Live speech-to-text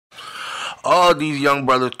All these young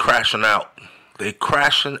brothers crashing out. They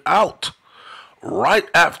crashing out. Right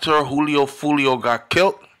after Julio Foolio got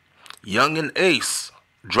killed, Young and Ace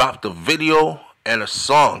dropped a video and a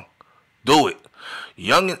song. Do it.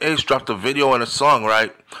 Young and Ace dropped a video and a song,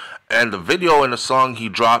 right? And the video and the song he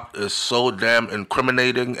dropped is so damn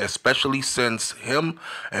incriminating, especially since him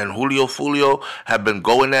and Julio Foolio have been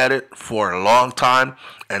going at it for a long time.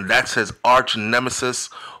 And that's his arch nemesis,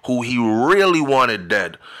 who he really wanted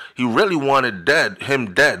dead. He really wanted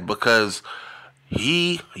him dead because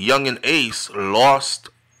he, Young and Ace, lost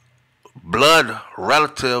blood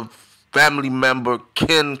relative, family member,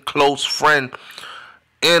 kin, close friend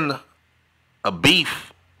in a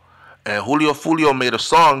beef. And Julio Foolio made a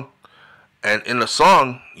song, and in the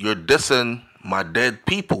song, you're dissing my dead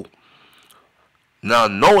people. Now,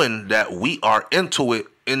 knowing that we are into it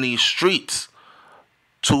in these streets,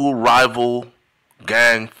 two rival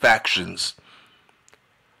gang factions,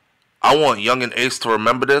 I want Young and Ace to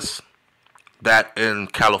remember this, that in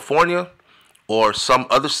California or some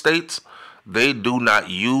other states, they do not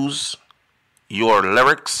use your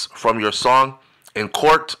lyrics from your song in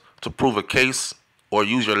court to prove a case or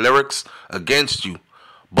use your lyrics against you.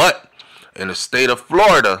 But in the state of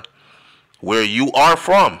Florida, where you are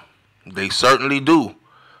from, they certainly do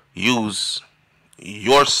use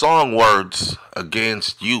your song words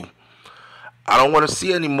against you. I don't want to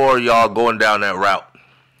see any more of y'all going down that route.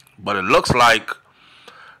 But it looks like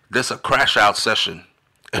this a crash out session.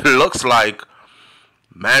 It looks like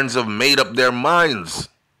mans have made up their minds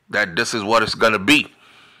that this is what it's going to be.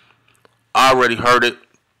 I already heard it.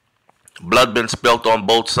 Blood been spilt on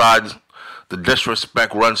both sides. The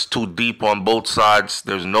disrespect runs too deep on both sides.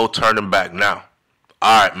 There's no turning back now.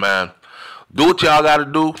 All right, man. Do what y'all got to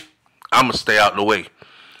do. I'm going to stay out the way.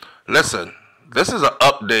 Listen, this is an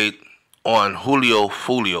update on Julio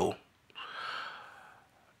Foolio.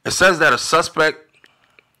 It says that a suspect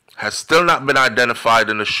has still not been identified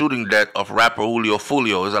in the shooting death of rapper Julio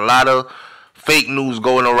Foolio. There's a lot of fake news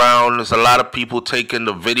going around. There's a lot of people taking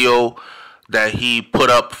the video that he put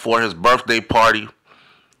up for his birthday party.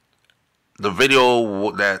 The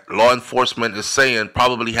video that law enforcement is saying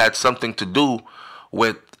probably had something to do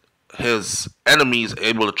with his enemies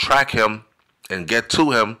able to track him and get to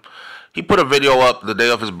him. He put a video up the day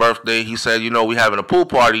of his birthday. He said, you know, we having a pool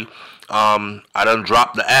party. I done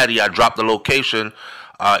dropped the addy. I dropped the location.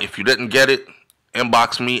 If you didn't get it,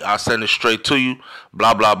 inbox me. I'll send it straight to you.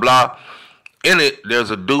 Blah, blah, blah. In it,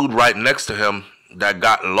 there's a dude right next to him that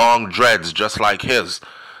got long dreads just like his.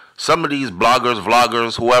 Some of these bloggers,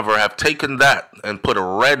 vloggers, whoever, have taken that and put a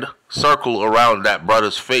red circle around that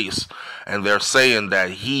brother's face. And they're saying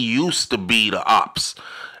that he used to be the ops.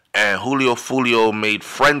 And Julio Foolio made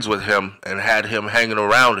friends with him and had him hanging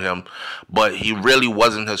around him. But he really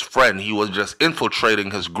wasn't his friend. He was just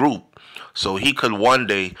infiltrating his group. So he could one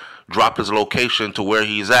day drop his location to where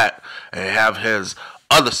he's at and have his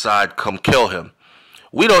other side come kill him.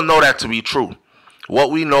 We don't know that to be true.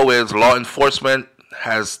 What we know is law enforcement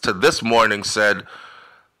has to this morning said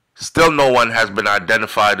still no one has been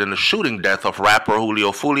identified in the shooting death of rapper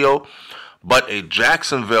Julio Foolio, but a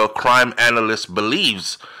Jacksonville crime analyst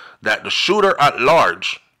believes that the shooter at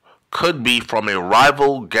large could be from a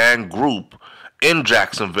rival gang group in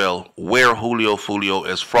Jacksonville where Julio Foolio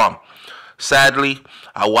is from. Sadly,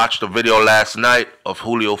 I watched a video last night of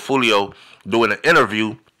Julio Foolio doing an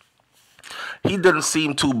interview. He didn't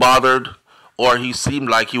seem too bothered, or he seemed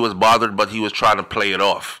like he was bothered, but he was trying to play it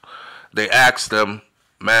off. They asked him,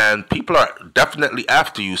 man, people are definitely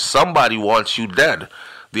after you. Somebody wants you dead.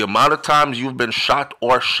 The amount of times you've been shot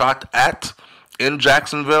or shot at in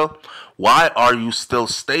Jacksonville, why are you still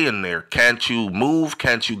staying there? Can't you move?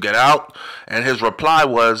 Can't you get out? And his reply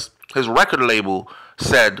was, his record label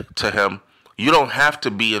said to him, you don't have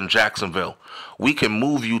to be in Jacksonville. We can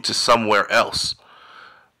move you to somewhere else.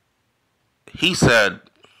 He said,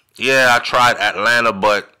 yeah, I tried Atlanta,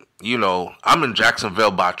 but, you know, I'm in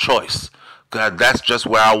Jacksonville by choice. That's just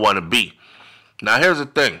where I want to be. Now, here's the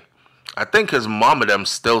thing. I think his mom and them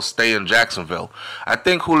still stay in Jacksonville. I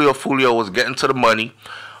think Julio Foolio was getting to the money,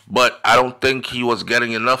 but I don't think he was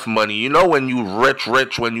getting enough money. You know, when you rich,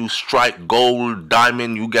 when you strike gold,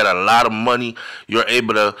 diamond, you get a lot of money. You're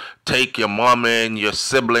able to take your mama and your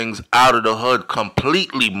siblings out of the hood,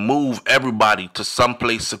 completely move everybody to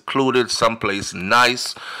someplace secluded, someplace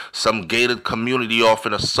nice, some gated community off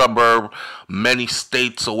in a suburb, many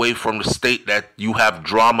states away from the state that you have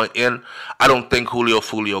drama in. I don't think Julio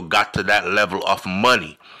Foolio got to that level of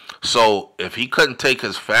money. So if he couldn't take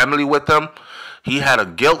his family with him, he had a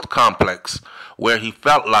guilt complex where he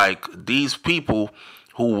felt like these people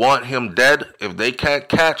who want him dead, if they can't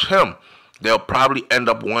catch him, they'll probably end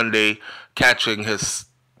up one day catching his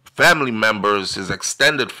family members, his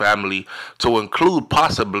extended family, to include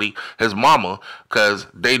possibly his mama, because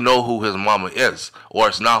they know who his mama is. Or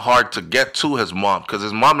it's not hard to get to his mom, because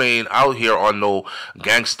his mama ain't out here on no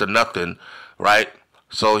gangster nothing, right?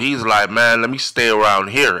 So he's like, man, let me stay around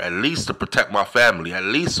here, at least to protect my family, at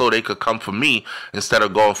least so they could come for me instead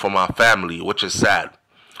of going for my family, which is sad.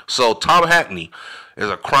 So Tom Hackney is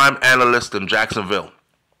a crime analyst in Jacksonville.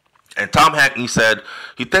 And Tom Hackney said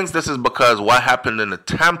he thinks this is because what happened in the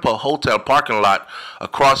Tampa hotel parking lot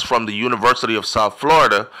across from the University of South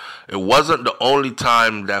Florida, it wasn't the only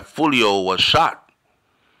time that Foolio was shot.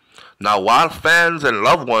 Now, while fans and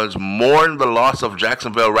loved ones mourn the loss of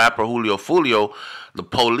Jacksonville rapper Julio Foolio, the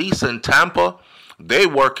police in Tampa, they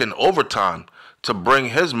work in overtime to bring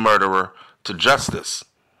his murderer to justice.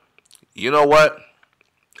 You know what?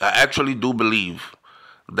 I actually do believe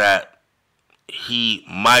that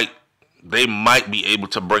they might be able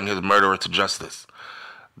to bring his murderer to justice.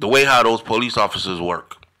 The way how those police officers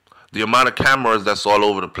work, the amount of cameras that's all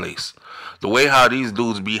over the place, the way how these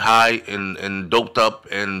dudes be high and doped up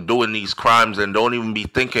and doing these crimes and don't even be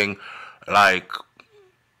thinking like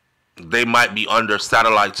they might be under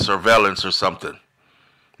satellite surveillance or something.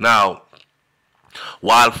 Now,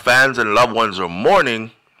 while fans and loved ones are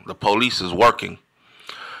mourning, the police is working.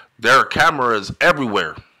 There are cameras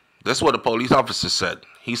everywhere. This is what the police officer said.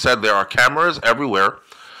 He said there are cameras everywhere,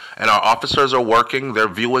 and our officers are working. They're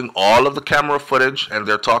viewing all of the camera footage, and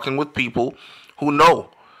they're talking with people who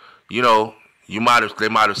know. You know, they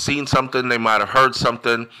might have seen something, they might have heard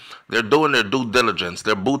something. They're doing their due diligence.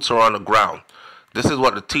 Their boots are on the ground. This is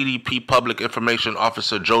what the TDP Public Information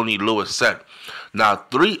Officer Joni Lewis said. Now,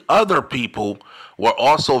 3 other people were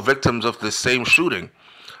also victims of this same shooting,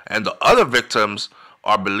 and the other victims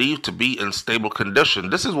are believed to be in stable condition.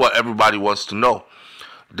 This is what everybody wants to know.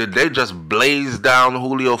 Did they just blaze down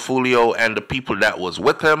Julio Foolio and the people that was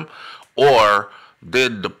with him? Or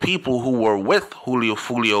did the people who were with Julio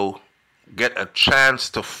Foolio get a chance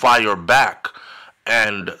to fire back?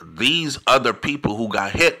 And these other people who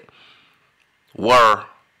got hit were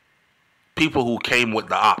people who came with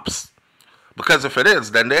the ops. Because if it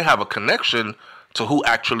is, then they have a connection to who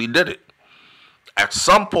actually did it. At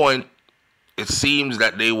some point, it seems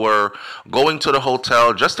that they were going to the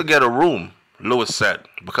hotel just to get a room, Lewis said,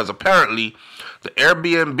 because apparently the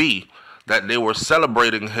Airbnb that they were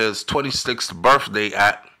celebrating his 26th birthday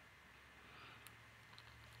at,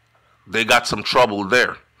 they got some trouble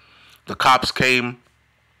there. The cops came,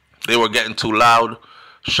 they were getting too loud,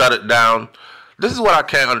 shut it down. This is what I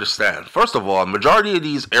can't understand. First of all, majority of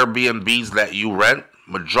these Airbnbs that you rent,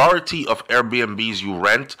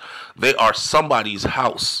 they are somebody's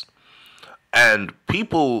house. And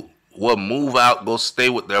people will move out, go stay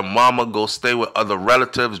with their mama, go stay with other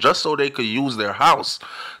relatives just so they could use their house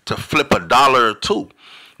to flip $1 or $2.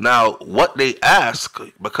 Now, what they ask,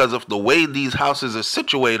 because of the way these houses are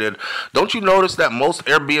situated, don't you notice that most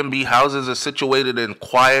Airbnb houses are situated in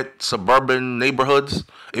quiet suburban neighborhoods?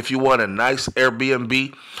 If you want a nice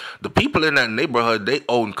Airbnb, the people in that neighborhood, they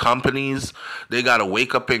own companies. They got to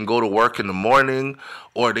wake up and go to work in the morning,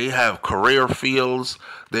 or they have career fields.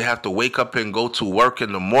 They have to wake up and go to work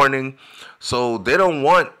in the morning. So they don't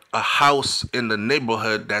want a house in the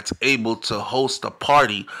neighborhood that's able to host a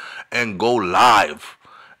party and go live.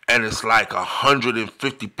 And it's like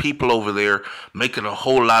 150 people over there making a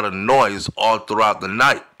whole lot of noise all throughout the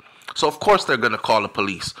night. So of course they're going to call the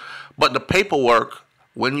police. But the paperwork,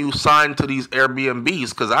 when you sign to these Airbnbs,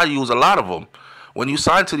 because I use a lot of them, when you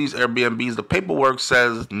sign to these Airbnbs, the paperwork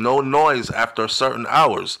says no noise after certain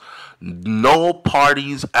hours. No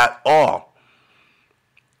parties at all.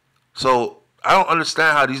 So I don't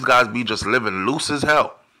understand how these guys be just living loose as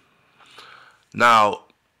hell. Now,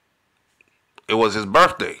 it was his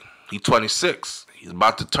birthday. He's 26. He's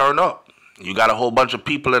about to turn up. You got a whole bunch of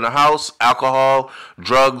people in the house, alcohol,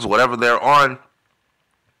 drugs, whatever they're on.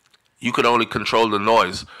 You could only control the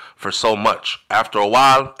noise for so much. After a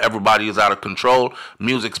while, everybody is out of control.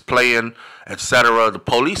 Music's playing, etc. The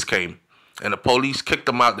police came, and the police kicked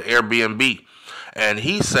him out the Airbnb. And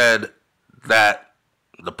he said that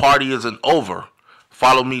the party isn't over.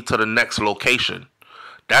 Follow me to the next location.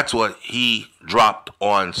 That's what he dropped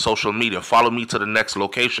on social media. Follow me to the next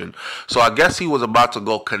location. So I guess he was about to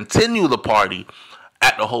go continue the party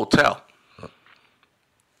at the hotel.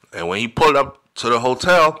 And when he pulled up to the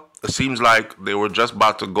hotel, it seems like they were just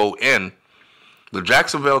about to go in. The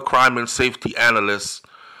Jacksonville crime and safety analyst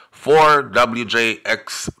for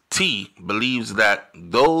WJXT believes that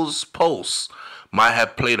those posts might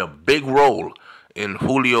have played a big role in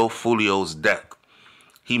Julio Foolio's death.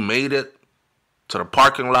 He made it to the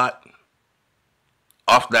parking lot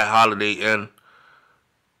off that Holiday Inn,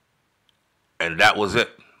 and that was it.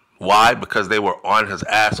 Why? Because they were on his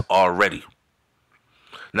ass already.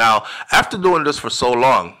 Now, after doing this for so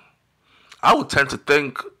long, I would tend to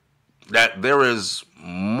think that there is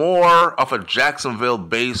more of a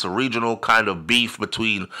Jacksonville-based regional kind of beef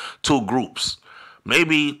between two groups.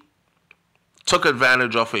 Maybe took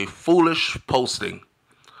advantage of a foolish posting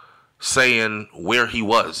saying where he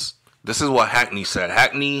was. This is what Hackney said.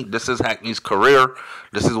 This is Hackney's career.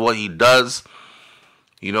 This is what he does.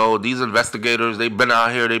 You know, these investigators, they've been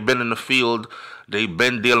out here, they've been in the field, they've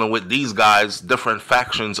been dealing with these guys, different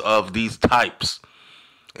factions of these types.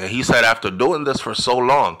 And he said after doing this for so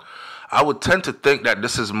long, I would tend to think that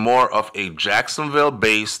this is more of a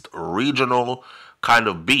Jacksonville-based regional kind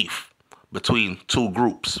of beef between two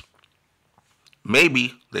groups.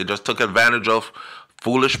 Maybe they just took advantage of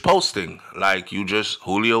foolish posting, like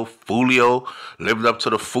Julio Foolio lived up to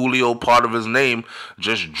the Foolio part of his name,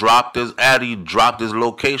 just dropped his addy, dropped his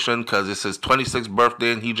location because it's his 26th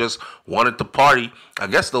birthday and he just wanted to party. I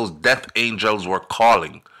guess those death angels were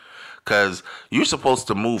calling, because you're supposed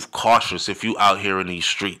to move cautious if you out here in these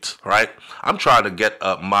streets, right? I'm trying to get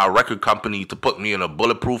my record company to put me in a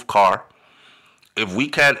bulletproof car. If we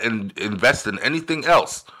can't invest in anything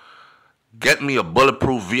else, get me a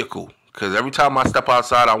bulletproof vehicle. Because every time I step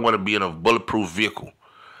outside, I want to be in a bulletproof vehicle.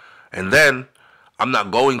 And then I'm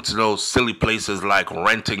not going to those silly places like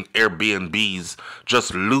renting Airbnbs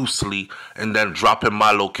just loosely and then dropping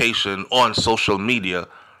my location on social media.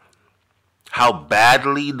 How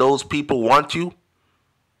badly those people want you?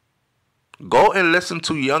 Go and listen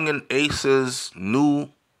to Young and Ace's new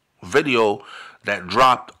video that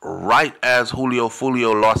dropped right as Julio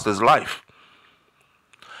Foolio lost his life.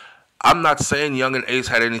 I'm not saying Young and Ace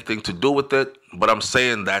had anything to do with it, but I'm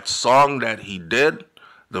saying that song that he did,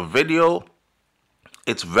 the video,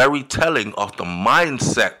 it's very telling of the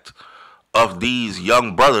mindset of these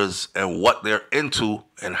young brothers and what they're into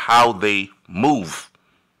and how they move.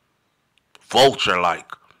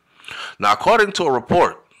 Vulture-like. Now, according to a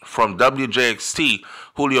report from WJXT,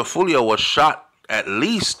 Julio Foolio was shot at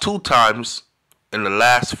least 2 times in the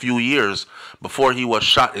last few years before he was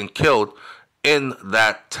shot and killed in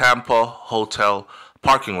that Tampa hotel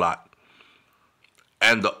parking lot.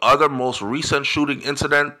 And the other most recent shooting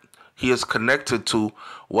incident he is connected to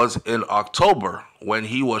was in October when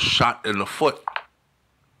he was shot in the foot.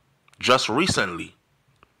 Just recently.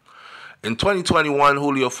 In 2021,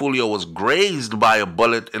 Julio Foolio was grazed by a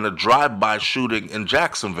bullet in a drive-by shooting in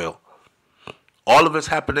Jacksonville. All of it's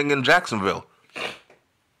happening in Jacksonville.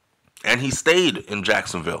 And he stayed in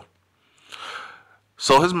Jacksonville.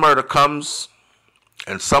 So his murder comes,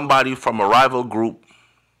 and somebody from a rival group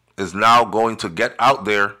is now going to get out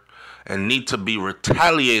there and need to be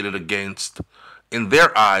retaliated against in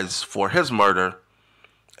their eyes for his murder.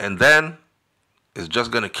 And then it's just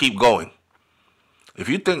going to keep going. If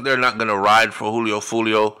you think they're not going to ride for Julio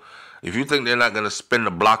Foolio, if you think they're not going to spin the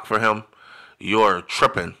block for him, you're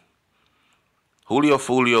tripping. Julio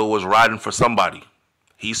Foolio was riding for somebody.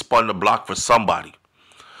 He spun the block for somebody.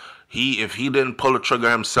 If he didn't pull the trigger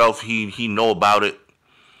himself, he know about it.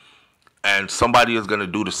 And somebody is going to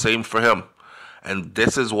do the same for him. And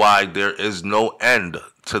this is why there is no end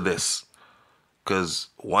to this. Because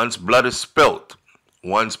once blood is spilt,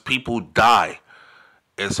 once people die,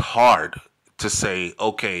 it's hard to say,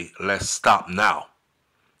 okay, let's stop now.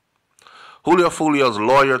 Julio Foolio's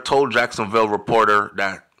lawyer told Jacksonville Reporter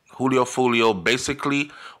that Julio Foolio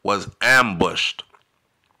basically was ambushed.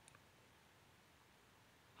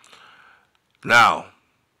 Now,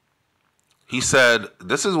 he said,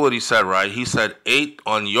 this is what he said, right? He said 8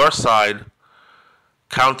 on your side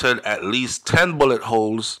counted at least 10 bullet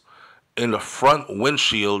holes in the front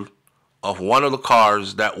windshield of one of the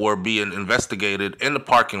cars that were being investigated in the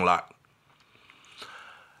parking lot.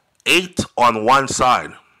 8 on one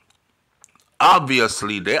side.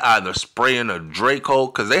 Obviously, they either spraying a Draco,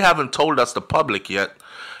 because they haven't told us, the public, yet,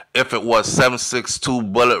 if it was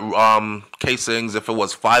 7.62 bullet casings, if it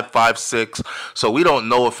was 5.56. So we don't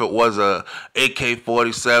know if it was a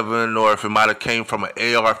AK-47 or if it might have came from an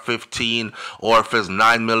AR-15 or if it's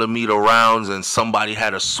 9mm rounds and somebody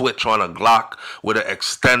had a switch on a Glock with an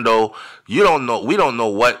extendo. You don't know. We don't know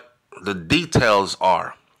what the details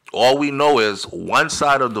are. All we know is one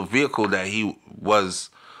side of the vehicle that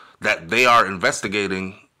they are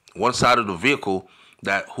investigating, one side of the vehicle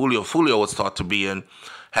that Julio Foolio was thought to be in,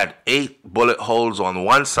 had 8 bullet holes on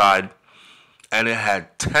one side, and it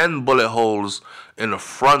had 10 bullet holes in the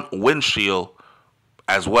front windshield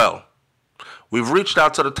as well. We've reached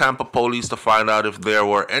out to the Tampa police to find out if there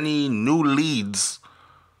were any new leads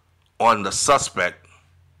on the suspect,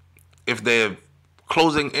 if they've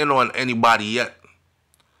closing in on anybody yet.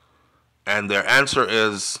 And their answer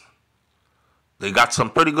is they got some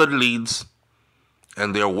pretty good leads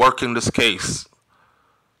and they're working this case.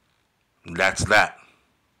 That's that.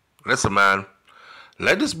 Listen, man,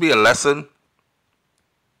 let this be a lesson.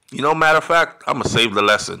 You know, matter of fact, I'm going to save the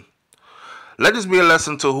lesson. Let this be a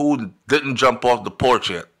lesson to who didn't jump off the porch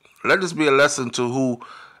yet. Let this be a lesson to who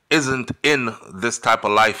isn't in this type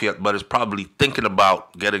of life yet, but is probably thinking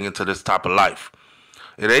about getting into this type of life.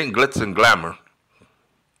 It ain't glitz and glamour.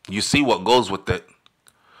 You see what goes with it.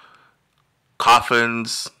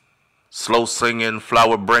 Coffins, slow singing,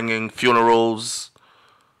 flower bringing, funerals,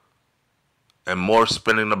 and more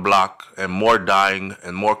spinning the block, and more dying,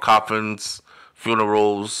 and more coffins,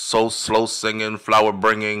 funerals, so slow singing, flower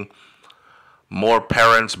bringing, more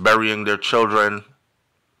parents burying their children.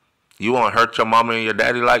 You won't hurt your mama and your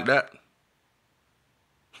daddy like that?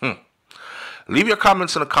 Leave your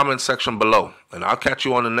comments in the comment section below, and I'll catch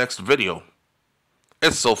you on the next video.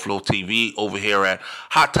 It's SoFlowTV over here at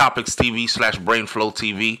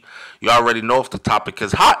HottopixxTV/BrainFlowTV. You already know if the topic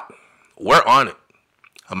is hot, we're on it.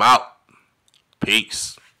 I'm out.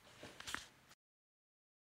 Peace.